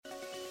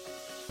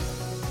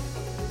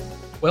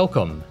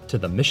Welcome to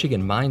the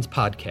Michigan Minds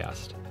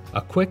Podcast,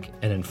 a quick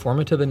and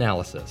informative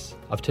analysis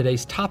of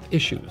today's top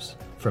issues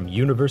from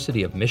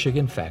University of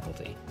Michigan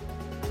faculty.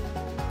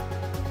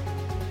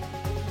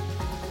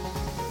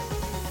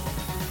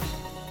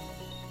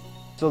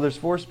 So there's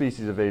 4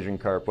 species of Asian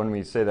carp. When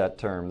we say that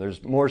term,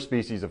 there's more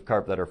species of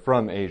carp that are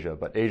from Asia,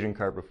 but Asian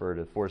carp refer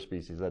to 4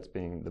 species, that's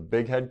being the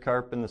bighead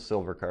carp and the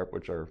silver carp,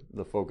 which are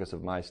the focus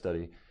of my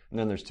study. And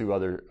then there's 2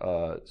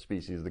 other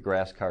species, the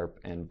grass carp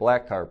and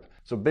black carp.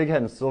 So bighead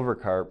and silver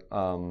carp,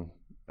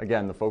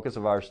 again, the focus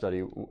of our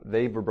study,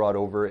 they were brought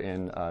over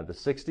in the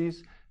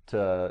 60s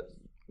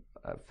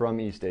from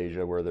East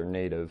Asia, where they're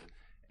native,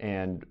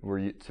 and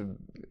were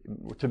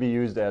to be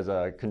used as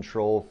a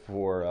control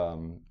for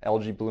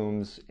algae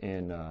blooms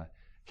in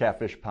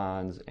catfish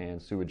ponds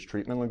and sewage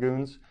treatment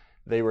lagoons.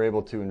 They were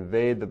able to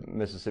invade the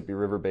Mississippi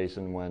River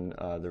basin when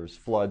there was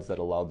floods that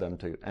allowed them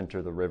to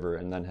enter the river,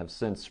 and then have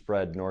since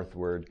spread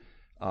northward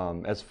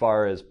as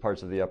far as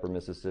parts of the upper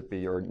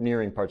Mississippi, or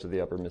nearing parts of the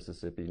upper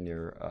Mississippi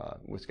near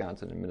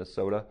Wisconsin and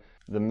Minnesota.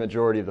 The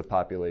majority of the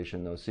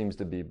population, though, seems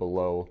to be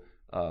below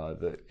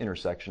the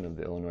intersection of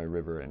the Illinois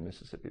River and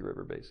Mississippi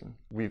River basin.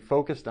 We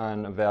focused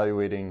on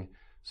evaluating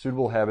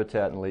suitable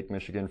habitat in Lake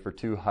Michigan for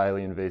 2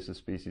 highly invasive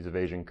species of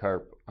Asian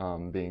carp,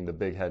 being the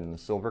bighead and the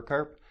silver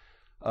carp.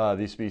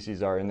 These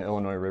species are in the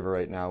Illinois River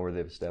right now, where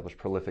they've established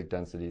prolific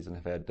densities and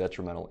have had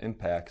detrimental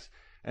impacts.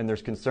 And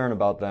there's concern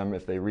about them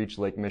if they reach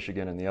Lake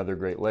Michigan and the other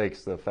Great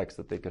Lakes, the effects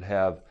that they could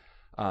have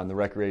on the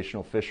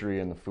recreational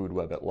fishery and the food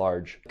web at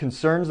large.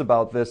 Concerns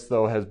about this,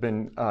 though, has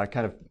been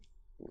kind of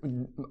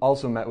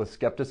also met with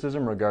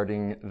skepticism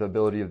regarding the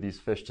ability of these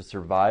fish to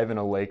survive in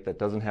a lake that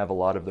doesn't have a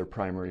lot of their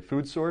primary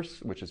food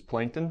source, which is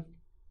plankton,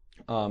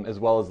 as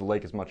well as the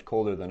lake is much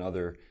colder than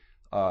other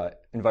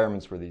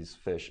environments where these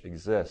fish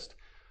exist.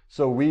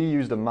 So we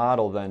used a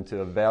model then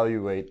to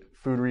evaluate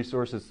food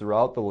resources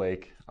throughout the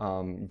lake,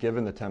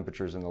 given the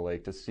temperatures in the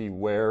lake, to see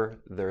where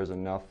there is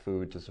enough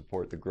food to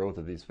support the growth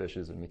of these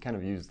fishes, and we kind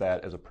of used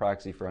that as a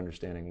proxy for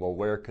understanding, well,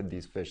 where could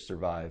these fish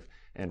survive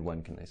and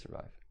when can they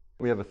survive?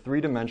 We have a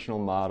 3-dimensional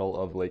model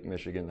of Lake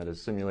Michigan that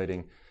is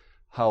simulating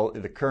how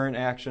the current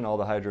action, all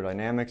the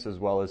hydrodynamics, as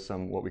well as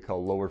some what we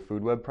call lower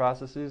food web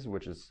processes,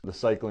 which is the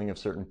cycling of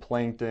certain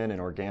plankton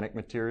and organic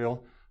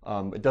material.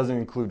 It doesn't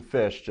include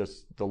fish,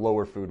 just the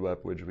lower food web,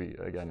 which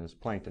again is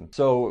plankton.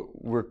 So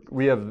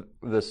we have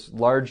this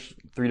large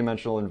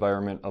 3-dimensional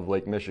environment of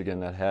Lake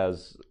Michigan that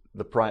has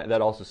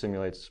that also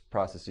simulates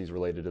processes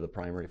related to the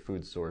primary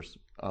food source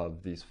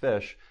of these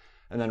fish.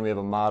 And then we have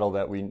a model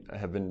that we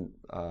have been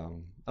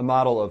a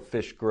model of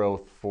fish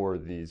growth for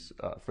these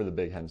for the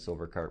bighead and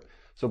silver carp.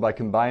 So by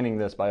combining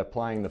this, by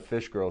applying the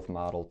fish growth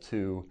model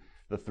to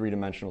the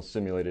 3-dimensional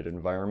simulated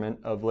environment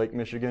of Lake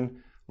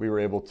Michigan, we were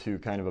able to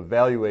kind of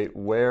evaluate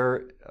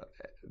where,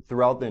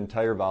 throughout the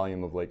entire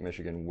volume of Lake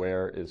Michigan,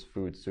 where is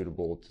food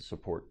suitable to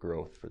support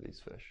growth for these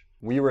fish.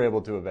 We were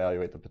able to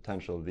evaluate the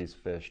potential of these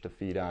fish to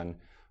feed on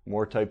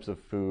more types of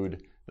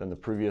food than the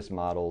previous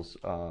models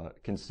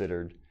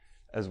considered,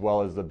 as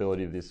well as the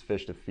ability of these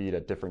fish to feed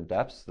at different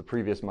depths. The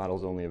previous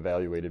models only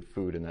evaluated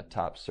food in that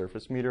top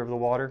surface meter of the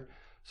water.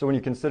 So when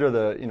you consider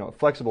the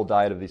flexible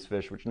diet of these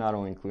fish, which not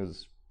only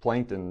includes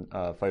plankton,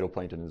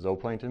 phytoplankton and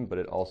zooplankton, but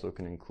it also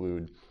can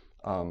include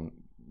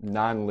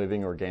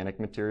non-living organic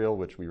material,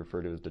 which we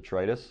refer to as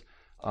detritus.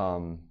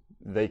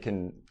 They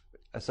can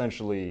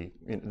essentially,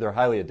 they're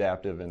highly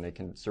adaptive, and they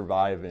can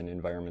survive in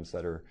environments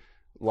that are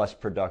less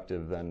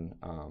productive than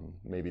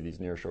maybe these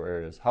nearshore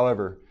areas.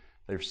 However,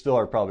 they still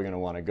are probably going to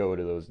want to go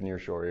to those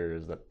nearshore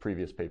areas that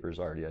previous papers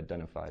already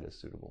identified as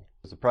suitable.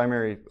 The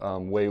primary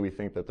way we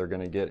think that they're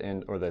going to get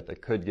in, or that they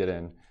could get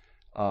in,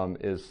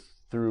 is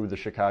through the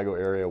Chicago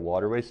area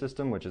waterway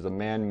system, which is a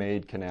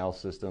man-made canal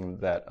system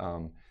that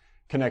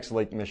connects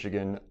Lake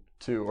Michigan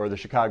or the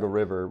Chicago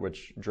River,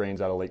 which drains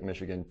out of Lake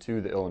Michigan,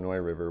 to the Illinois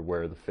River,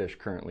 where the fish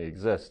currently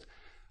exist.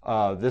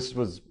 This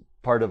was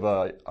part of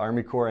a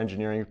Army Corps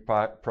engineering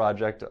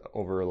project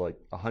over like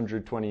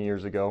 120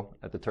 years ago,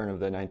 at the turn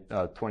of the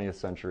 20th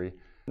century.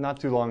 Not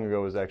too long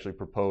ago, it was actually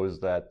proposed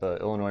that the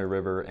Illinois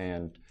River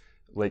and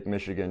Lake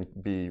Michigan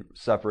be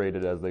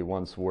separated as they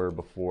once were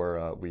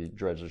before we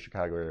dredged the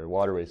Chicago area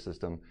waterway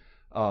system.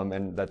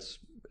 And that's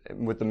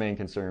with the main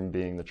concern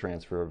being the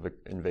transfer of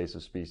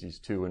invasive species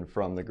to and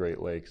from the Great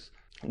Lakes.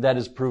 That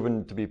has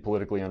proven to be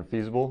politically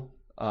unfeasible,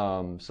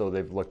 so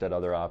they've looked at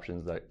other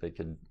options that they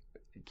could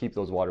keep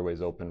those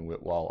waterways open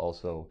while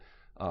also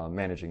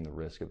managing the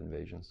risk of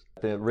invasions.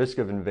 The risk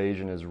of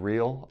invasion is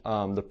real.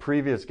 The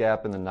previous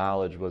gap in the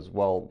knowledge was,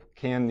 well,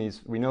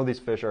 we know these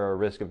fish are at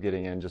risk of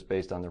getting in just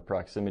based on their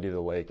proximity to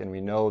the lake, and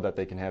we know that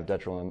they can have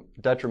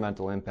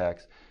detrimental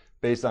impacts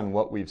based on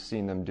what we've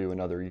seen them do in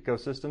other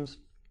ecosystems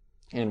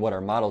and what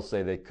our models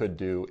say they could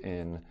do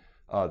in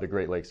the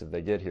Great Lakes if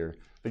they get here.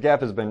 The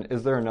gap has been,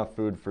 is there enough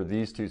food for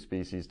these 2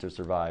 species to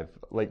survive?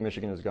 Lake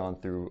Michigan has gone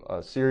through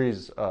a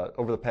series,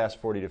 over the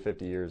past 40 to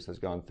 50 years, has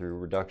gone through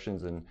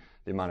reductions in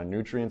the amount of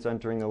nutrients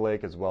entering the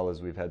lake, as well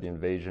as we've had the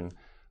invasion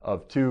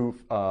of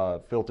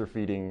 2 filter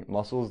feeding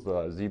mussels,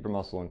 the zebra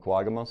mussel and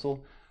quagga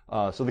mussel.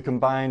 So the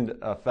combined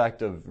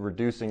effect of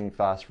reducing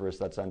phosphorus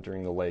that's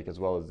entering the lake as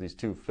well as these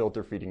two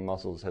filter feeding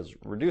mussels has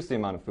reduced the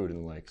amount of food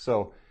in the lake.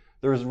 So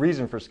there's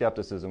reason for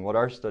skepticism. What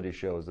our study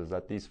shows is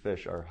that these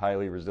fish are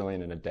highly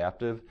resilient and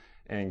adaptive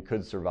and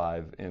could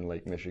survive in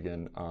Lake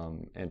Michigan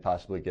and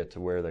possibly get to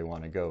where they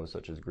want to go,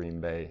 such as Green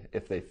Bay,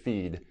 if they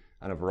feed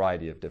on a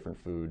variety of different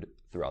food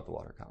throughout the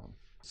water column.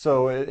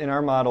 So in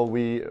our model,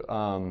 we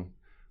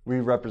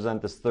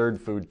represent this third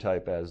food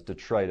type as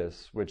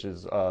detritus, which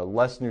is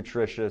less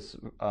nutritious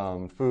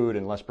food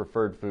and less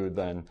preferred food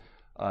than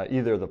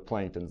either of the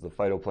planktons, the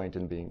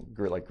phytoplankton being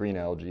like green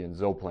algae and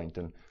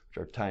zooplankton, which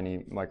are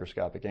tiny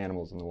microscopic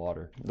animals in the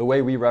water. The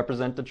way we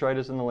represent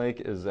detritus in the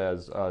lake is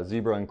as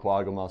zebra and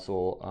quagga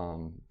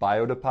mussel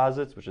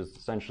biodeposits, which is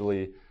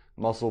essentially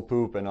mussel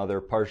poop and other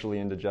partially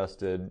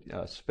indigested,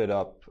 spit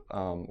up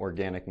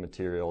organic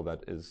material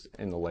that is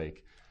in the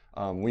lake.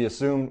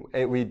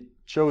 We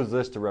chose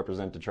this to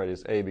represent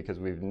detritus A because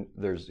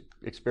there's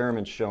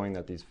experiments showing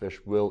that these fish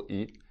will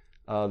eat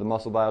the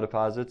mussel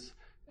biodeposits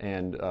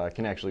and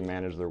can actually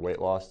manage their weight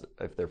loss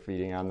if they're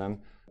feeding on them.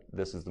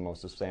 This is the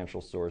most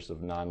substantial source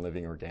of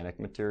non-living organic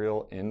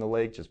material in the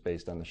lake, just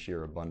based on the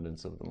sheer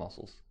abundance of the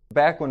mussels.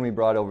 Back when we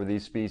brought over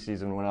these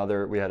species and when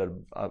we had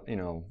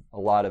a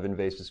lot of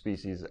invasive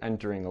species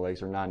entering the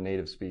lakes, or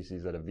non-native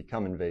species that have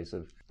become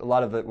invasive, a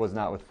lot of it was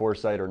not with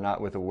foresight or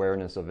not with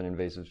awareness of an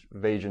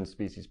invasion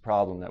species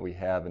problem that we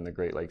have in the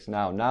Great Lakes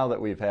now. Now that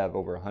we've had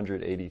over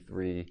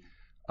 183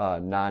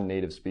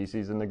 non-native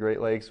species in the Great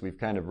Lakes, we've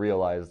kind of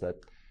realized that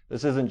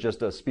this isn't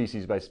just a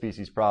species by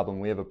species problem.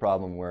 We have a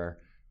problem where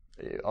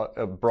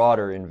a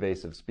broader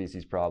invasive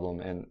species problem,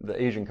 and the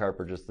Asian carp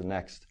are just the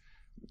next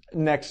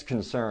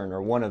concern,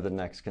 or one of the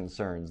next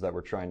concerns that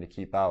we're trying to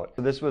keep out.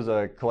 This was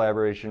a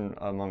collaboration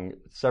among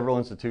several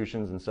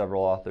institutions and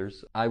several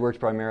authors. I worked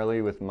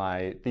primarily with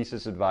my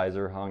thesis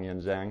advisor,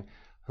 Hongyan Zhang,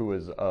 who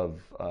was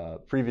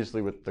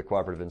previously with the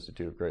Cooperative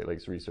Institute of Great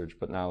Lakes Research,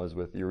 but now is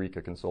with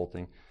Eureka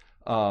Consulting,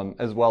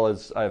 as well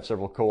as I have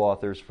several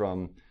co-authors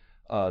from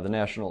the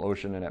National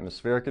Ocean and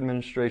Atmospheric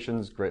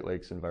Administration's Great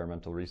Lakes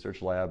Environmental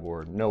Research Lab,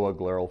 or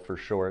NOAA-GLERL for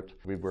short.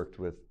 We've worked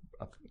with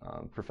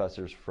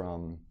professors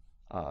from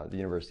the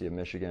University of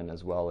Michigan,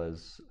 as well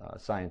as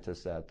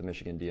scientists at the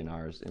Michigan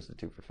DNR's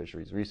Institute for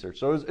Fisheries Research.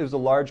 So it was a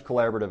large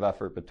collaborative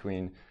effort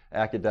between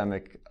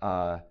academic,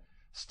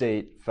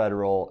 state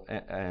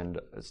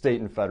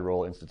and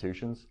federal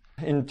institutions.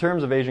 In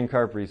terms of Asian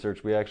carp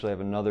research, we actually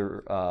have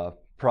another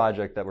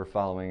project that we're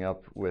following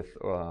up with,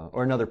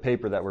 or another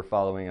paper that we're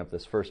following up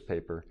this first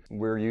paper.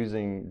 We're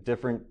using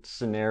different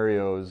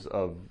scenarios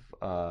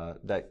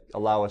that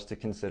allow us to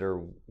consider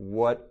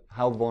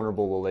how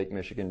vulnerable will Lake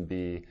Michigan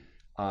be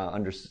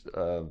under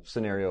a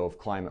scenario of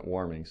climate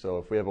warming. So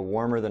if we have a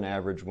warmer than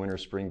average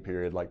winter-spring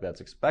period like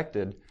that's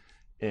expected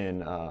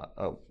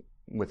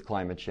with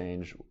climate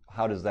change,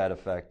 how does that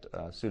affect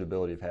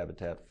suitability of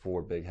habitat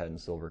for bighead and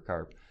silver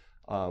carp?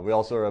 We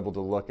also are able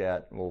to look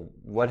at,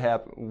 what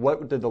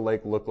did the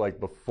lake look like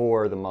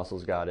before the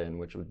mussels got in,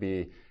 which would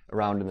be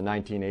around in the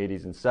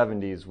 1980s and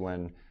 70s,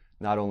 when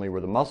not only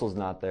were the mussels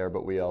not there,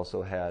 but we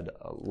also had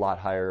a lot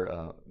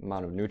higher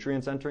amount of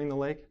nutrients entering the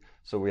lake.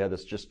 So we had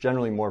this just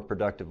generally more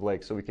productive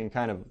lake. So we can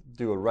kind of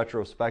do a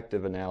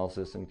retrospective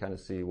analysis and kind of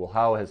see, well,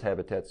 how has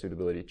habitat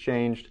suitability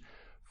changed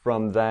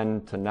from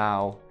then to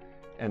now?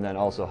 And then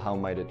also, how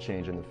might it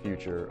change in the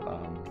future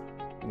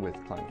with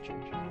climate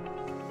change?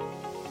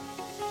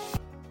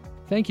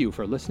 Thank you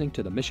for listening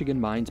to the Michigan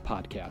Minds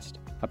Podcast,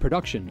 a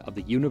production of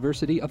the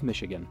University of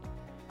Michigan.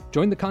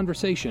 Join the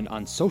conversation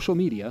on social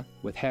media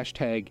with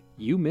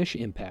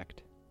 #UMichImpact.